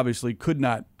because he obviously could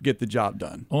not get the job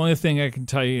done. Only thing I can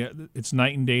tell you, it's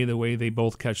night and day the way they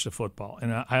both catch the football.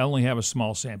 And I only have a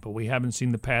small sample. We haven't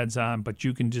seen the pads on, but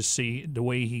you can just see the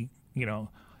way he,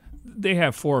 they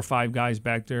have 4 or 5 guys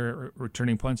back there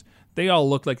returning punts. They all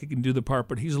look like he can do the part,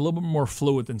 but he's a little bit more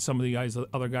fluid than some of the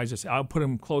other guys. I'll put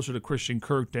him closer to Christian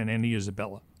Kirk than Andy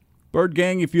Isabella. Bird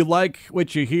Gang, if you like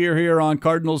what you hear here on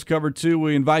Cardinals Cover 2,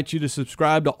 we invite you to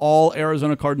subscribe to all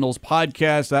Arizona Cardinals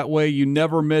podcasts. That way you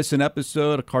never miss an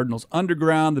episode of Cardinals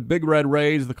Underground, the Big Red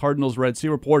Rays, the Cardinals Red Sea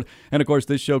Report, and, of course,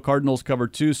 this show, Cardinals Cover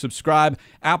 2. Subscribe,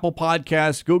 Apple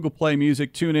Podcasts, Google Play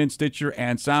Music, TuneIn, Stitcher,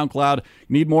 and SoundCloud.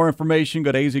 Need more information?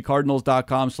 Go to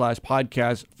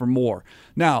azcardinals.com/podcast for more.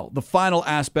 Now, the final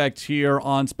aspect here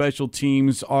on special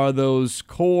teams are those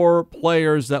core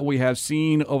players that we have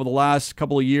seen over the last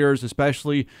couple of years,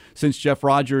 especially since Jeff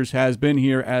Rodgers has been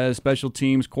here as special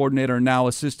teams coordinator and now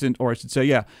assistant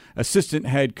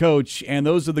head coach. And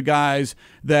those are the guys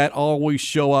that always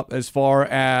show up as far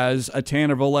as a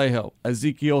Tanner Vallejo,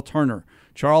 Ezekiel Turner,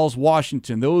 Charles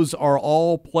Washington. Those are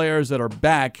all players that are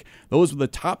back. Those were the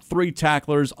top 3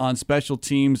 tacklers on special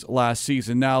teams last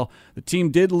season. Now, the team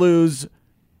did lose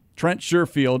Trent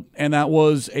Sherfield, and that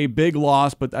was a big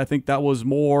loss, but I think that was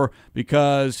more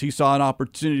because he saw an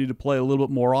opportunity to play a little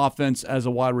bit more offense as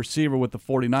a wide receiver with the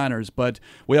 49ers. But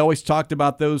we always talked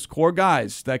about those core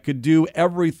guys that could do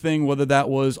everything, whether that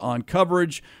was on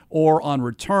coverage or on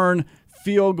return,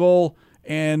 field goal,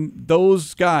 and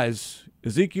those guys,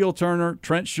 Ezekiel Turner,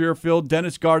 Trent Sherfield,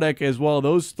 Dennis Gardeck as well,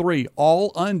 those 3,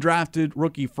 all undrafted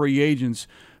rookie free agents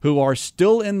who are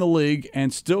still in the league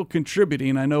and still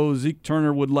contributing. I know Zeke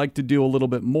Turner would like to do a little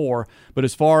bit more, but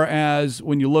as far as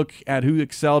when you look at who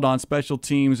excelled on special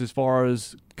teams as far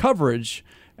as coverage,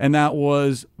 and that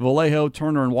was Vallejo,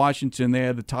 Turner, and Washington. They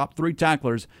had the top 3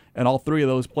 tacklers, and all 3 of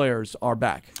those players are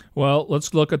back. Well,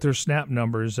 let's look at their snap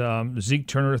numbers. Zeke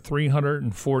Turner,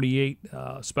 348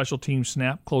 special team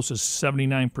snap, close to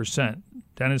 79%.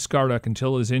 Dennis Gardeck,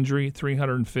 until his injury,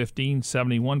 315,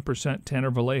 71%.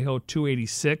 Tanner Vallejo,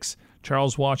 286.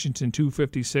 Charles Washington,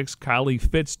 256. Kylie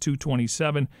Fitz,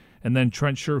 227. And then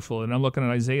Trent Sherfield. And I'm looking at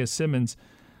Isaiah Simmons.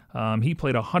 He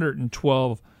played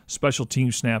 112 special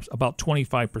team snaps, about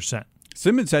 25%.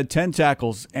 Simmons had 10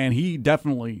 tackles, and he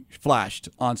definitely flashed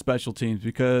on special teams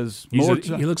because he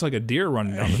looks like a deer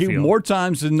running down the field. More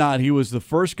times than not, he was the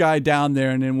first guy down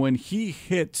there, and then when he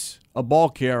hit a ball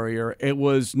carrier, it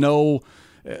was no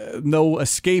no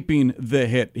escaping the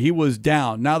hit. He was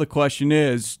down. Now the question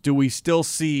is, do we still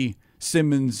see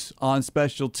Simmons on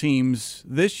special teams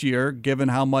this year, given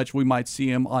how much we might see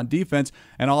him on defense?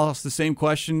 And I'll ask the same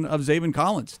question of Zaven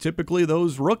Collins. Typically,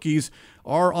 those rookies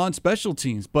are on special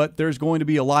teams, but there's going to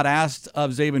be a lot asked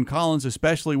of Zaven Collins,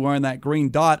 especially wearing that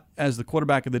green dot as the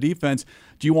quarterback of the defense.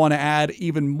 Do you want to add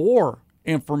even more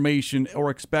information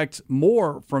or expect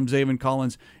more from Zaven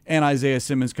Collins and Isaiah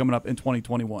Simmons coming up in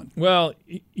 2021? Well,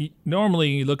 normally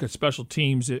you look at special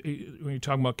teams when you're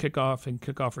talking about kickoff and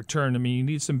kickoff return. I mean, you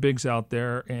need some bigs out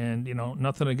there, and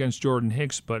nothing against Jordan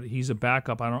Hicks, but he's a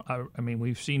backup. I mean,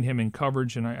 we've seen him in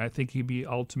coverage, and I think he'd be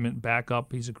ultimate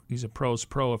backup. He's a pro's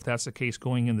pro if that's the case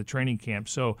going into training camp.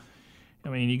 So, I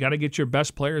mean, you got to get your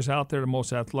best players out there, the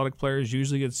most athletic players.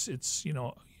 Usually, it's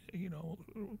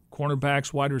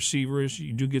cornerbacks, wide receivers.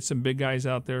 You do get some big guys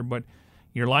out there, but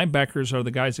your linebackers are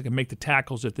the guys that can make the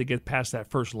tackles if they get past that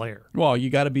first layer. Well, you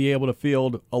got to be able to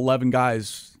field 11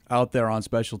 guys out there on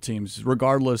special teams,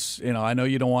 regardless. I know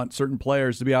you don't want certain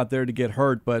players to be out there to get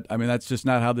hurt, but I mean, that's just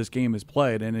not how this game is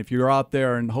played. And if you're out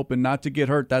there and hoping not to get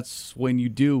hurt, that's when you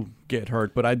do get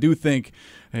hurt. But I do think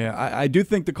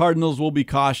the Cardinals will be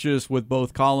cautious with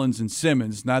both Collins and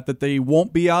Simmons. Not that they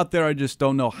won't be out there, I just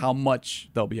don't know how much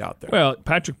they'll be out there. Well,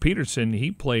 Patrick Peterson,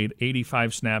 he played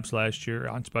 85 snaps last year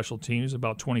on special teams,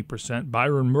 about 20%.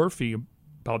 Byron Murphy,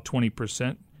 about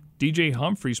 20%. DJ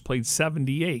Humphries played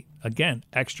 78. Again,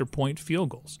 extra point field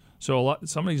goals. So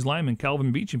some of these linemen,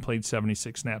 Calvin Beecham played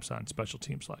 76 snaps on special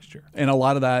teams last year. And a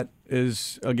lot of that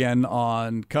is, again,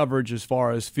 on coverage as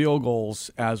far as field goals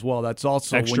as well. That's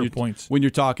also extra points. When you're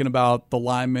talking about the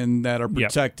linemen that are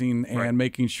protecting and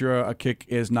making sure a kick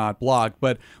is not blocked.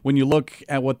 But when you look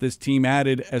at what this team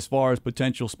added as far as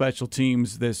potential special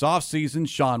teams this offseason,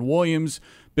 Sean Williams,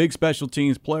 big special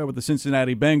teams player with the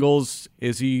Cincinnati Bengals.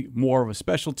 Is he more of a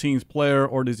special teams player,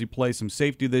 or does he play some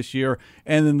safety this year?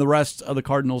 And then the rest of the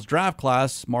Cardinals draft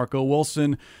class, Marco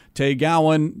Wilson, Tay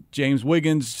Gowan, James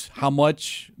Wiggins, how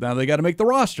much? Now they got to make the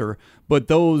roster, but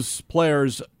those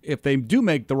players, if they do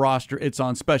make the roster, it's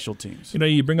on special teams.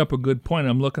 You bring up a good point.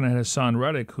 I'm looking at Hassan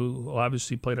Reddick, who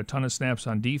obviously played a ton of snaps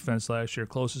on defense last year,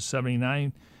 close to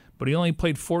 79. But he only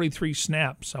played 43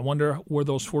 snaps. I wonder where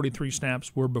those 43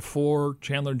 snaps were before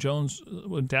Chandler Jones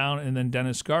went down and then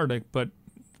Dennis Gardick. But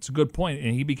it's a good point,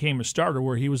 and he became a starter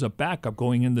where he was a backup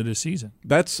going into the season.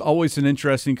 That's always an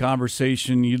interesting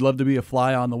conversation. You'd love to be a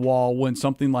fly on the wall when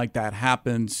something like that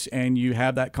happens, and you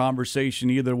have that conversation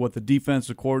either with the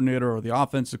defensive coordinator or the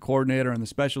offensive coordinator and the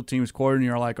special teams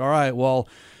coordinator. You're like, all right, well,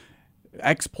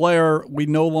 X player, we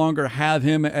no longer have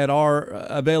him at our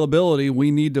availability.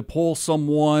 We need to pull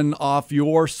someone off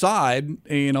your side.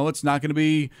 It's not going to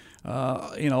be,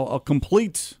 a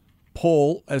complete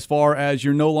pull as far as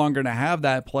you're no longer going to have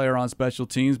that player on special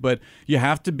teams, but you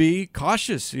have to be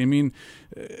cautious. I mean,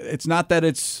 it's not that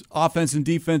it's offense and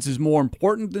defense is more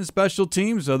important than special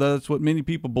teams, so that's what many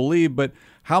people believe, but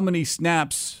how many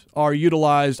snaps are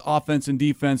utilized offense and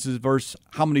defenses versus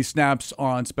how many snaps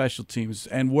are on special teams,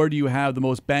 and where do you have the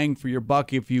most bang for your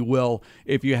buck, if you will,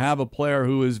 if you have a player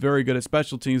who is very good at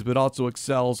special teams but also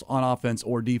excels on offense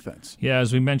or defense? Yeah,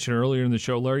 as we mentioned earlier in the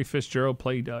show, Larry Fitzgerald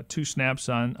played 2 snaps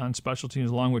on special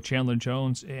teams along with Chandler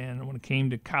Jones, and when it came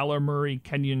to Kyler Murray,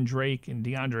 Kenyon Drake, and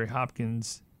DeAndre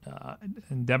Hopkins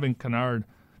and Devin Kennard,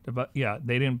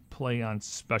 they didn't play on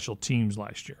special teams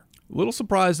last year. A little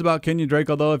surprised about Kenyon Drake,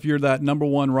 although if you're that number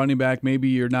one running back, maybe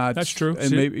you're not. That's true.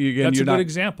 And maybe, again, that's you're a good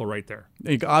example right there.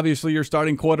 Obviously, your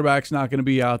starting quarterback's not going to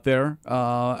be out there.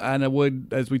 And it would,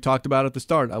 as we talked about at the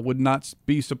start, I would not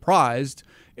be surprised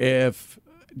if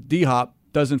D-Hop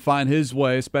doesn't find his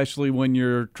way, especially when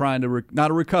you're trying to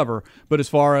not recover, but as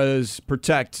far as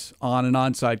protect on an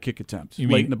onside kick attempt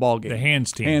late in the ball game. The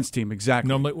hands team. Hands team, exactly.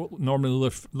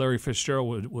 Normally Larry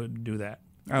Fitzgerald would do that.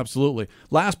 Absolutely.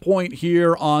 Last point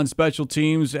here on special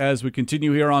teams as we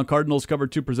continue here on Cardinals Cover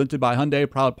 2 presented by Hyundai,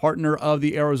 proud partner of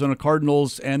the Arizona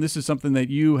Cardinals. And this is something that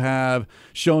you have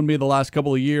shown me the last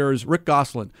couple of years. Rick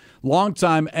Gosselin,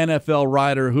 longtime NFL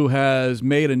writer who has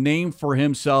made a name for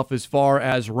himself as far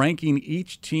as ranking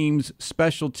each team's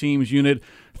special teams unit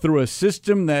through a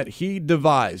system that he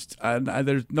devised.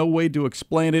 There's no way to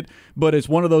explain it, but it's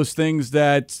one of those things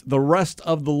that the rest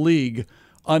of the league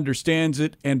understands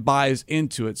it and buys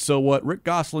into it. So what Rick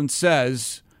Gosselin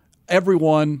says,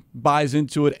 everyone buys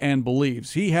into it and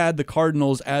believes. He had the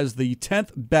Cardinals as the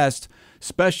 10th best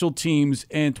special teams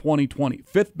in 2020,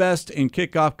 5th best in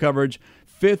kickoff coverage,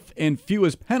 5th in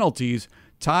fewest penalties,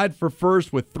 tied for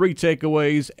first with 3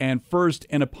 takeaways, and first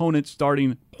in opponent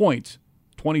starting points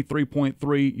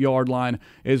 23.3-yard line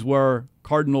is where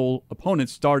Cardinal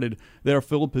opponents started their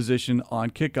field position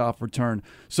on kickoff return.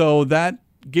 So that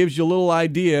gives you a little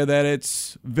idea that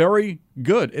it's very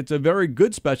good. It's a very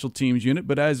good special teams unit,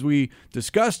 but as we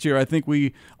discussed here, I think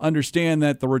we understand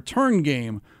that the return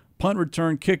game, punt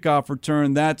return, kickoff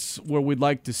return, that's where we'd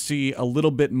like to see a little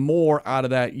bit more out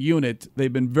of that unit.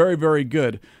 They've been very, very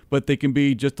good, but they can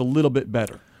be just a little bit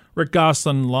better. Rick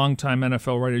Gosselin, longtime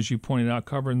NFL writer, as you pointed out,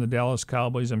 covering the Dallas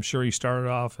Cowboys. I'm sure he started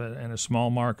off in a small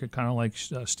market, kind of like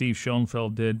Steve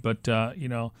Schoenfeld did. But,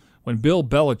 when Bill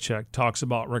Belichick talks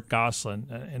about Rick Gosselin,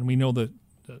 and we know that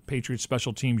the Patriots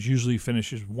special teams usually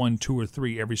finishes 1, 2, or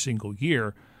 3 every single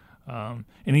year, and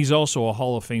he's also a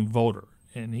Hall of Fame voter.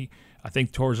 And I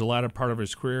think towards the latter part of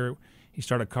his career, he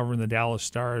started covering the Dallas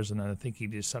Stars, and I think he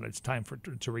decided it's time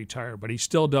to retire. But he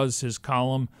still does his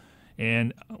column.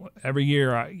 And every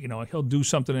year, he'll do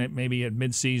something maybe at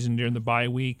midseason during the bye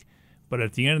week. But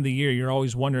at the end of the year, you're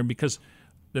always wondering, because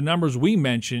the numbers we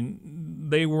mentioned,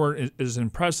 they weren't as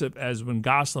impressive as when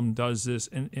Gosselin does this.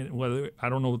 And whether I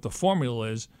don't know what the formula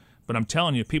is, but I'm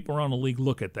telling you, people around the league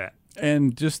look at that.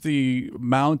 And just the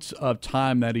amount of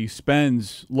time that he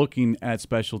spends looking at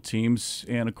special teams.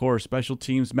 And, of course, special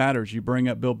teams matters. You bring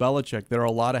up Bill Belichick. There are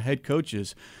a lot of head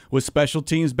coaches with special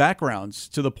teams backgrounds,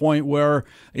 to the point where,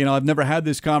 I've never had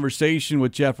this conversation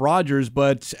with Jeff Rodgers,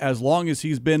 but as long as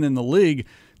he's been in the league,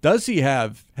 does he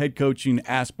have head coaching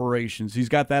aspirations? He's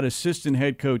got that assistant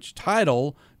head coach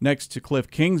title next to Cliff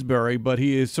Kingsbury, but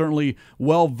he is certainly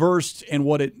well versed in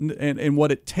what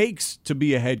it takes to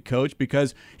be a head coach,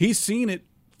 because he's seen it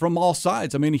from all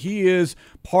sides. I mean, he is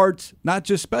part, not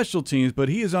just special teams, but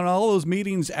he is on all those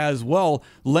meetings as well,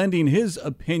 lending his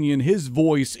opinion, his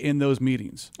voice in those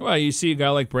meetings. Well, you see a guy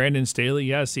like Brandon Staley.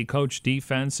 Yes, he coached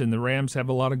defense, and the Rams have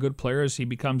a lot of good players. He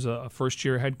becomes a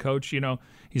first-year head coach.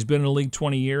 He's been in the league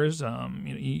 20 years.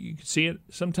 You can see it.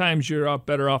 Sometimes you're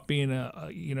better off being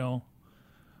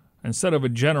instead of a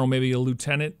general, maybe a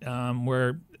lieutenant,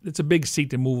 where it's a big seat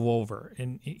to move over.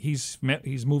 And he's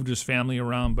moved his family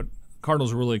around, but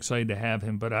Cardinals are really excited to have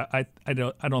him. But I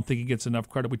don't think he gets enough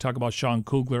credit. We talk about Sean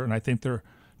Kugler, and I think they're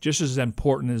just as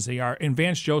important as they are. And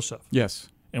Vance Joseph. Yes.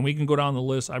 And we can go down the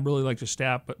list. I really like the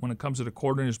staff, but when it comes to the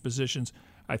coordinators' positions,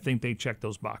 I think they check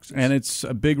those boxes. And it's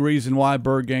a big reason why,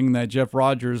 Bergang, that Jeff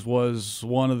Rodgers was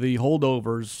one of the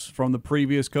holdovers from the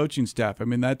previous coaching staff. I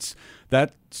mean, that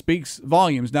speaks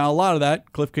volumes. Now, a lot of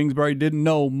that, Cliff Kingsbury didn't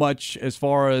know much as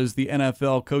far as the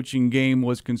NFL coaching game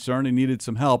was concerned. He needed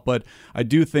some help, but I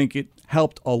do think it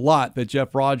helped a lot that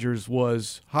Jeff Rodgers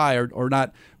was hired, or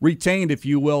not retained, if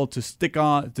you will, to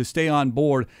stay on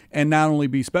board and not only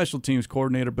be special teams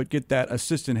coordinator, but get that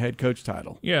assistant head coach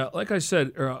title. Yeah, like I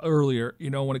said earlier,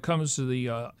 when it comes to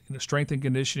the strength and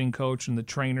conditioning coach and the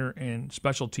trainer and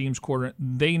special teams coordinator,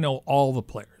 they know all the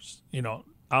players.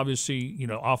 Obviously,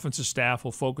 offensive staff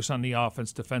will focus on the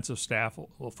offense. Defensive staff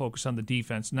will focus on the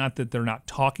defense. Not that they're not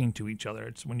talking to each other.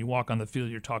 It's when you walk on the field,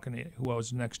 you're talking to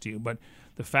whoever's next to you. But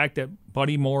the fact that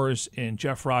Buddy Morris and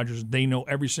Jeff Rodgers, they know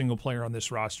every single player on this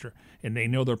roster, and they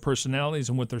know their personalities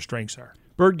and what their strengths are.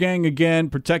 Bergang, again,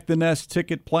 Protect the Nest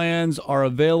ticket plans are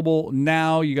available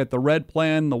now. You got the red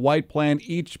plan, the white plan.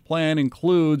 Each plan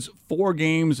includes 4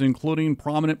 games, including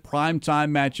prominent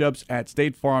primetime matchups at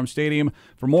State Farm Stadium.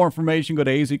 For more information, go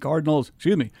to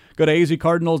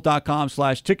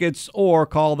azcardinals.com/tickets, or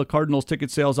call the Cardinals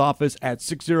ticket sales office at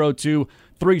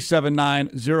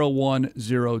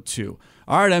 602-379-0102.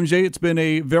 All right, MJ, it's been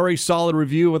a very solid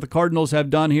review of what the Cardinals have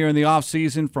done here in the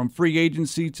offseason, from free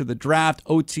agency to the draft,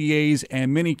 OTAs,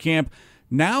 and minicamp.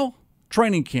 Now,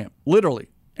 training camp, literally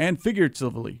and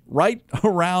figuratively, right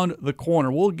around the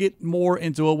corner. We'll get more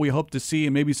into what we hope to see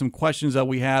and maybe some questions that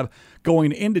we have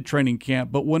going into training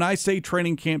camp. But when I say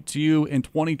training camp to you in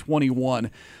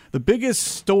 2021, the biggest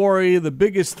story, the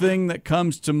biggest thing that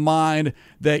comes to mind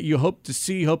that you hope to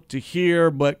see, hope to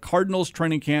hear, but Cardinals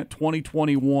training camp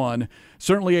 2021,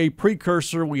 certainly a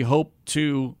precursor, we hope,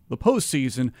 to the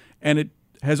postseason, and it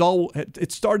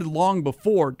started long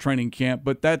before training camp,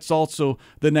 but that's also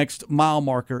the next mile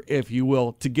marker, if you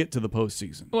will, to get to the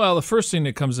postseason. Well, the first thing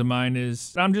that comes to mind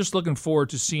is I'm just looking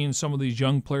forward to seeing some of these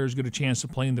young players get a chance to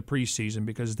play in the preseason,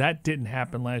 because that didn't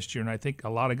happen last year, and I think a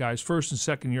lot of guys, first and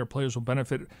second year players, will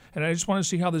benefit. And I just want to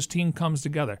see how this team comes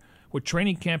together. What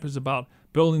training camp is about: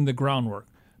 building the groundwork,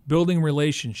 building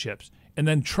relationships, and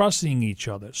then trusting each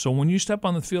other. So when you step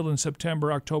on the field in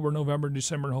September, October, November,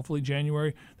 December, and hopefully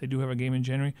January, they do have a game in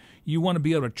January, you want to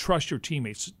be able to trust your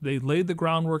teammates. They laid the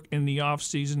groundwork in the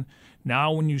offseason.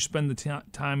 Now when you spend the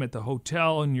time at the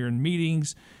hotel and you're in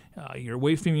meetings, you're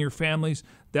away from your families,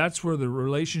 That's where the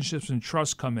relationships and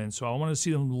trust come in. So I want to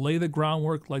see them lay the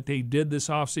groundwork like they did this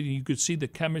offseason. You could see the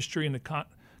chemistry and the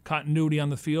continuity on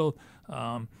the field.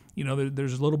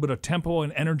 There's a little bit of tempo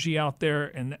and energy out there,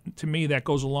 and to me that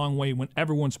goes a long way when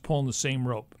everyone's pulling the same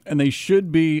rope. And they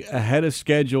should be ahead of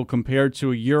schedule compared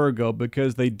to a year ago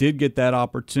because they did get that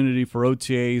opportunity for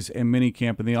OTAs and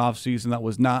minicamp in the offseason. That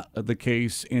was not the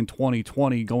case in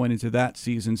 2020 going into that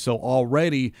season. So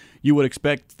already you would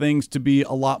expect things to be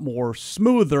a lot more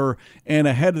smoother and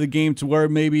ahead of the game to where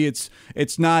maybe it's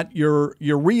not you're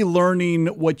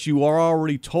relearning what you are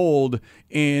already told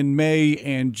in May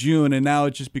and June, and now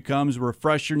it just becomes a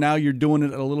refresher. Now you're doing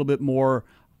it at a little bit more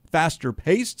faster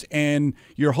paced, and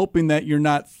you're hoping that you're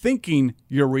not thinking,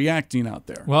 you're reacting out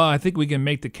there. Well, I think we can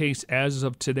make the case as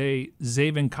of today,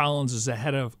 Zaven Collins is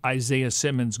ahead of Isaiah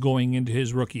Simmons going into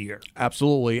his rookie year.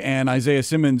 Absolutely, and Isaiah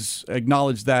Simmons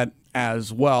acknowledged that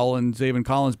as well, and Zaven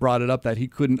Collins brought it up that he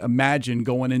couldn't imagine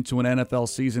going into an NFL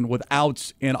season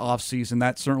without an offseason.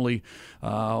 That certainly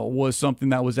was something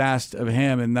that was asked of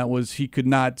him, and that was he could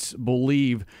not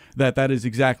believe that is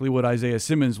exactly what Isaiah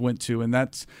Simmons went to. And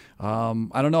that's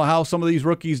I don't know how some of these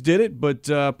rookies did it, but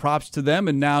props to them.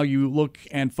 And now you look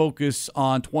and focus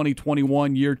on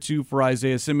 2021, year 2 for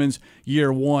Isaiah Simmons,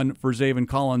 year 1 for Zaven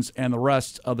Collins, and the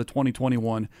rest of the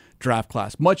 2021 draft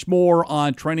class. Much more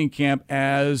on training camp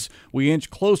as we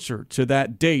inch closer to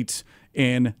that date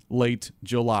in late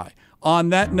July. On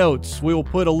that note, we will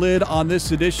put a lid on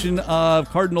this edition of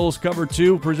Cardinals Cover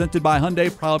 2, presented by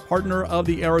Hyundai, proud partner of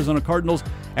the Arizona Cardinals.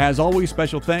 As always,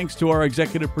 special thanks to our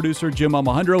executive producer, Jim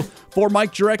Almohandro. For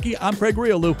Mike Jurecki, I'm Craig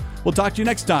Riolu. We'll talk to you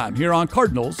next time here on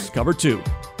Cardinals Cover 2.